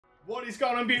What is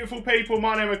going on, beautiful people?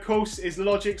 My name, of course, is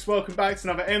Logix. Welcome back to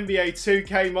another NBA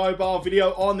 2K mobile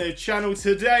video on the channel.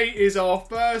 Today is our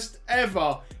first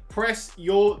ever Press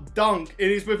Your Dunk.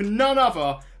 It is with none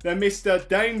other than Mr.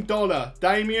 Dame Dollar,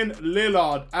 Damian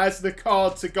Lillard, as the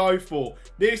card to go for.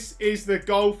 This is the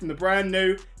goal from the brand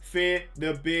new Fear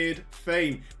the Beard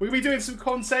theme. We're going to be doing some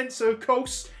content, so of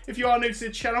course, if you are new to the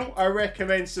channel, I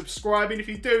recommend subscribing. If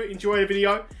you do enjoy the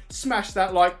video, smash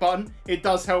that like button. It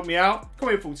does help me out.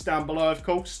 Comment thoughts down below, of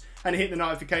course, and hit the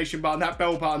notification button, that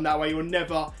bell button. That way you're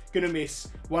never going to miss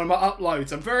one of my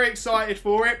uploads. I'm very excited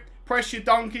for it. Press Your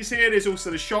Dunk is here. There's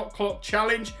also the shot clock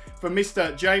challenge for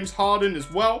Mr. James Harden as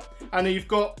well. And then you've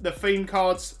got the theme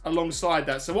cards alongside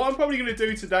that. So what I'm probably going to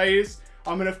do today is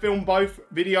I'm going to film both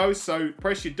videos. So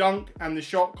Press Your Dunk and the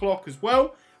shot clock as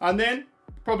well. And then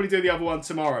probably do the other one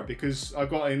tomorrow because I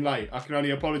got in late. I can only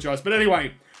apologise. But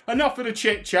anyway, enough of the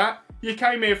chit chat. You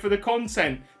came here for the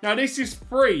content. Now this is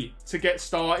free to get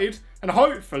started. And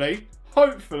hopefully,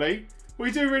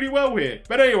 we do really well here.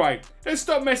 But anyway, let's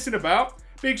stop messing about.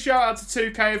 Big shout out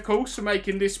to 2K, of course, for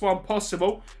making this one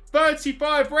possible.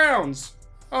 35 rounds.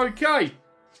 Okay.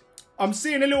 I'm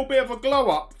seeing a little bit of a glow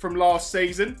up from last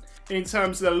season in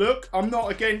terms of the look. I'm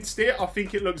not against it. I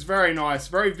think it looks very nice.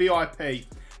 Very VIP.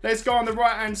 Let's go on the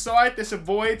right-hand side. Let's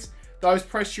avoid those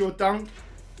Press Your Dunk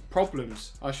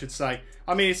problems, I should say.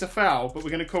 I mean, it's a foul, but we're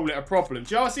going to call it a problem.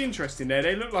 Just interesting there.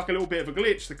 They look like a little bit of a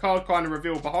glitch. The card kind of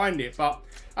revealed behind it. But,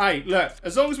 hey, look.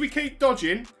 As long as we keep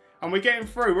dodging and we're getting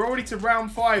through, we're already to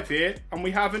round 5 here, and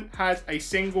we haven't had a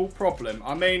single problem.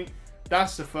 I mean,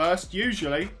 that's the first.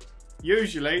 Usually,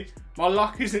 my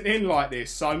luck isn't in like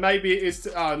this. So maybe it is.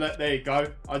 Oh, look, there you go.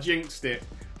 I jinxed it.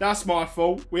 That's my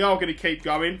fault. We are going to keep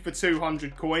going for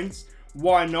 200 coins.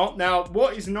 Why not? Now,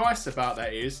 what is nice about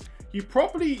that is you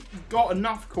probably got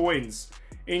enough coins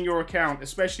in your account,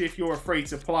 especially if you're a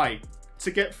free-to-play, to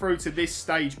get through to this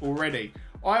stage already.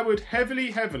 I would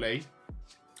heavily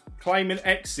claim an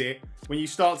exit when you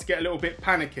start to get a little bit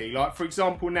panicky. Like, for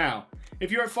example, now,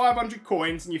 if you're at 500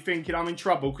 coins and you're thinking I'm in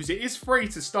trouble, because it is free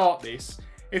to start this,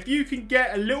 if you can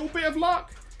get a little bit of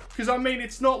luck, because I mean,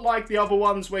 it's not like the other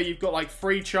ones where you've got like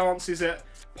 3 chances at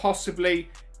possibly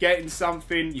getting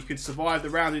something. You could survive the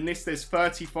round. In this, there's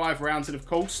 35 rounds, and of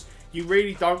course, you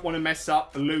really don't want to mess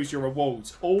up and lose your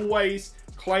rewards. Always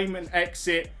claim an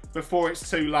exit before it's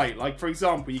too late. Like, for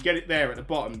example, you get it there at the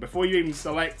bottom. Before you even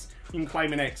select, you can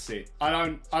claim an exit. I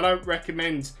don't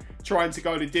recommend trying to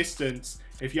go the distance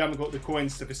if you haven't got the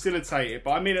coins to facilitate it.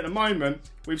 But I mean, at the moment,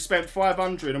 we've spent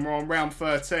 500 and we're on round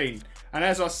 13. And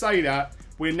as I say that,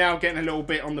 we're now getting a little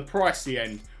bit on the pricey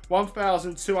end.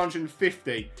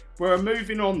 1,250. We're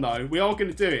moving on though. We are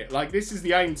going to do it. Like, this is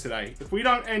the aim today. If we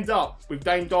don't end up with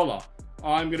Dame Dollar,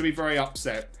 I'm going to be very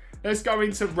upset. Let's go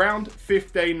into round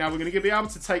 15. Now, we're going to be able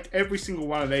to take every single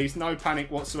one of these. No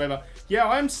panic whatsoever. Yeah,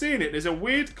 I am seeing it. There's a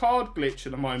weird card glitch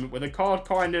at the moment where the card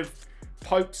kind of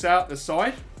pokes out the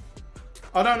side.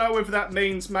 I don't know whether that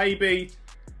means maybe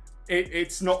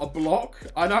it's not a block.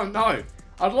 I don't know.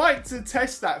 I'd like to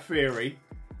test that theory.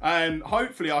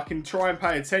 Hopefully, I can try and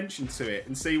pay attention to it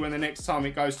and see when the next time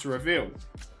it goes to reveal.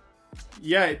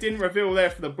 Yeah, it didn't reveal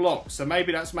there for the block. So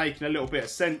maybe that's making a little bit of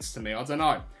sense to me. I don't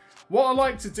know. What I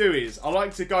like to do is, I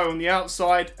like to go on the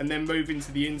outside and then move into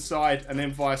the inside and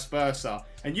then vice versa.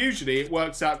 And usually it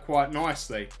works out quite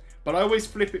nicely. But I always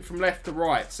flip it from left to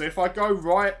right. So if I go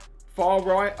right, far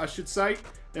right, I should say,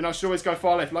 then I should always go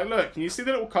far left. Like, look, can you see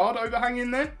the little card overhanging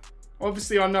there?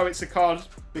 Obviously, I know it's a card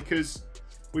because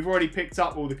we've already picked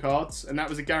up all the cards. And that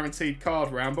was a guaranteed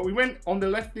card round. But we went on the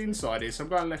left inside here, so I'm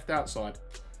going left outside.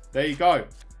 There you go.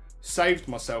 Saved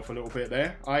myself a little bit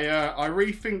there. I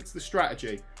rethinked the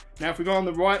strategy. Now, if we go on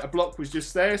the right, a block was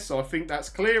just there, so I think that's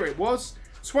clear. It was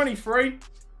 23.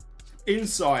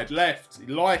 Inside, left.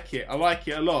 Like it. I like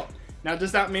it a lot. Now,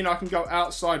 does that mean I can go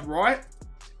outside right?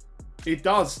 It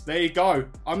does. There you go.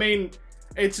 I mean,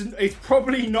 it's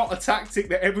probably not a tactic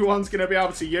that everyone's going to be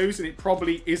able to use, and it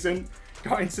probably isn't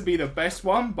going to be the best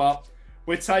one, but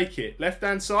we'll take it.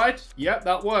 Left-hand side. Yep,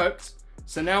 that worked.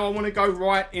 So now I want to go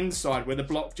right inside where the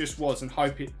block just was and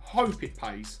hope it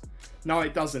pays. No,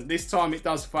 it doesn't. This time it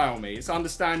does fail me. It's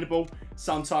understandable.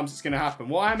 Sometimes it's going to happen.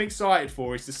 What I'm excited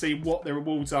for is to see what the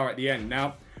rewards are at the end.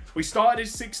 Now, we started at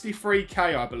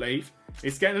 63k, I believe.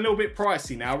 It's getting a little bit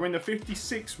pricey now. We're in the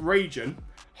 56 region.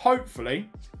 Hopefully,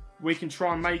 we can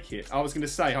try and make it. I was going to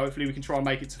say, hopefully we can try and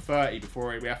make it to 30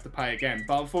 before we have to pay again.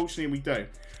 But unfortunately, we do.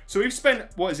 So we've spent,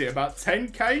 what is it, about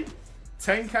 10k?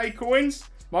 10k coins?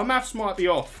 My maths might be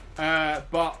off,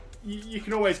 but you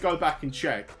can always go back and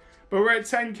check. But we're at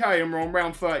 10k and we're on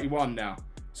round 31 now.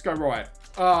 Let's go right.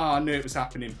 Ah, I knew it was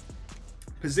happening.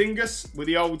 Porzingis with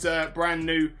the old brand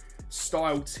new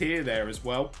style tier there as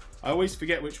well. I always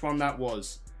forget which one that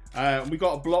was. We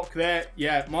got a block there.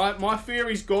 Yeah, my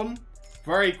theory's gone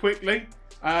very quickly.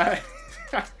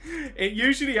 It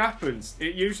usually happens.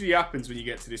 It usually happens when you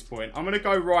get to this point. I'm going to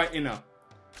go right inner.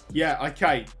 Yeah,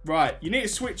 okay, right. You need to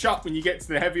switch up when you get to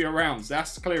the heavier rounds.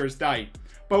 That's clear as day.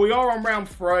 But we are on round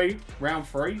 3. Round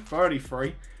 3,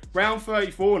 33. Round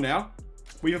 34 now.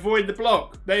 We've avoided the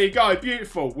block. There you go,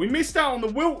 beautiful. We missed out on the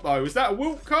wilt though. Was that a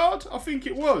wilt card? I think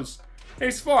it was.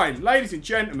 It's fine. Ladies and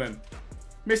gentlemen,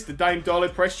 Mr. Dame Dollar,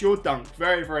 press your dunk.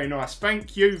 Very, very nice.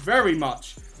 Thank you very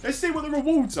much. Let's see what the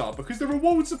rewards are, because the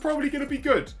rewards are probably going to be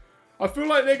good. I feel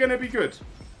like they're going to be good.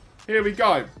 Here we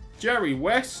go. Jerry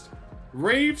West.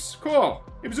 Reeves. Cool.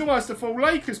 It was almost a full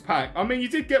Lakers pack. I mean, you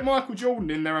did get Michael Jordan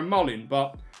in there and Mullin,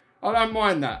 but I don't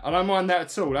mind that. I don't mind that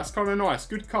at all. That's kind of nice.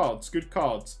 Good cards. Good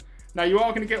cards. Now, you are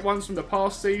going to get ones from the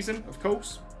past season, of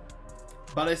course.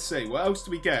 But let's see. What else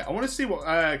do we get? I want to see what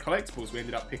collectibles we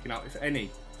ended up picking up, if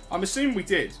any. I'm assuming we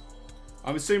did.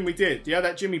 I'm assuming we did. Yeah,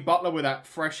 that Jimmy Butler with that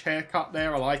fresh haircut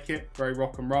there. I like it. Very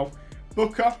rock and roll.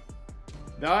 Booker.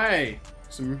 Hey.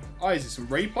 Is it some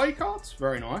replay cards?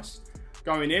 Very nice.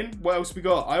 Going in. What else we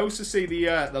got? I also see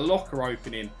the locker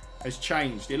opening has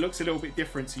changed. It looks a little bit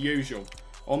different to usual.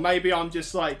 Or maybe I'm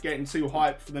just like getting too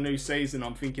hyped for the new season.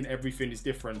 I'm thinking everything is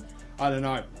different. I don't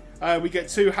know. We get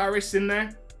 2 Harris in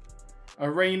there.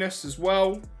 Arenas as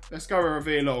well. Let's go and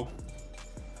reveal all.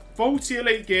 40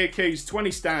 elite gear keys,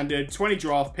 20 standard, 20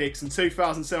 draft picks, and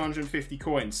 2,750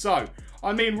 coins. So,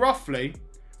 I mean, roughly,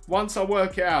 once I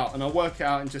work it out, and I'll work it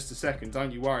out in just a second,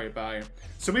 don't you worry about it.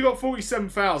 So we got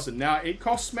 47,000. Now, it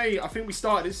cost me, I think we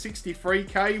started at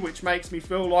 63k, which makes me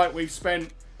feel like we've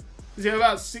spent, is it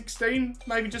about 16,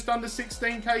 maybe just under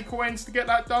 16k coins to get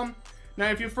that done? Now,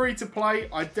 if you're free to play,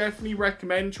 I definitely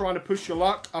recommend trying to push your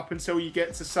luck up until you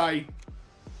get to, say,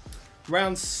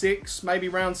 round 6, maybe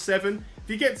round 7. If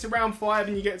you get to round 5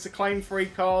 and you get to claim 3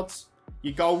 cards,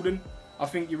 you're golden. I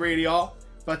think you really are.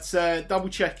 But double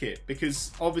check it,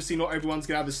 because obviously not everyone's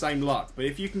going to have the same luck. But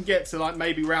if you can get to like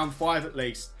maybe round 5 at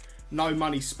least, no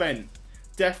money spent,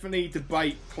 definitely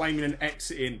debate claiming and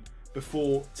exiting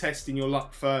before testing your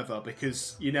luck further,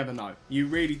 because you never know. You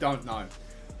really don't know.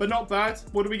 But not bad.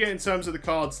 What do we get in terms of the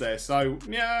cards there? So,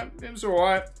 yeah, it was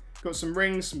alright. Got some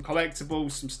rings, some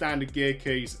collectibles, some standard gear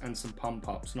keys, and some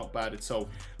pump-ups. Not bad at all.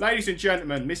 Ladies and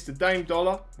gentlemen, Mr. Dame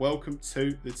Dollar, welcome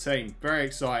to the team. Very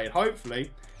excited.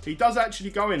 Hopefully, he does actually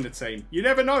go in the team. You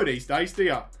never know these days, do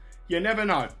you? You never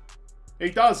know. He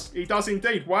does. He does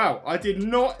indeed. Wow, I did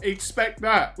not expect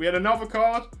that. We had another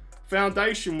card,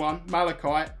 Foundation one,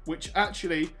 Malachite, which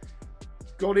actually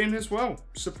got in as well.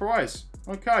 Surprise.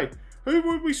 Okay. Who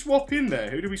would we swap in there?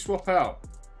 Who do we swap out?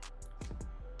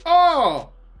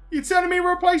 Oh! You're telling me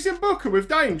we're replacing Booker with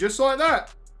Dame just like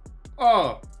that?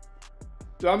 Oh.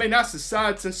 I mean, that's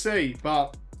sad to see,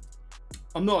 but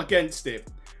I'm not against it.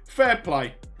 Fair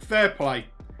play. Fair play.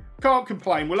 Can't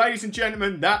complain. Well, ladies and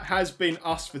gentlemen, that has been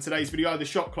us for today's video. The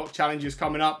shot clock challenge is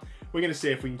coming up. We're going to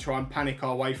see if we can try and panic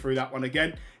our way through that one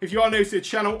again. If you are new to the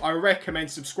channel, I recommend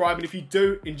subscribing. If you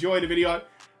do enjoy the video,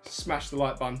 smash the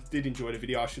like button. Did enjoy the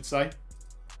video, I should say.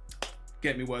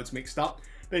 Get me words mixed up.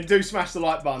 Then do smash the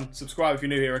like button. Subscribe if you're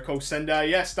new here, of course. And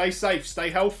yeah, stay safe, stay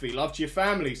healthy. Love to your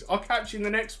families. I'll catch you in the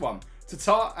next one.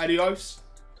 Ta-ta, adios.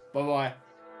 Bye-bye.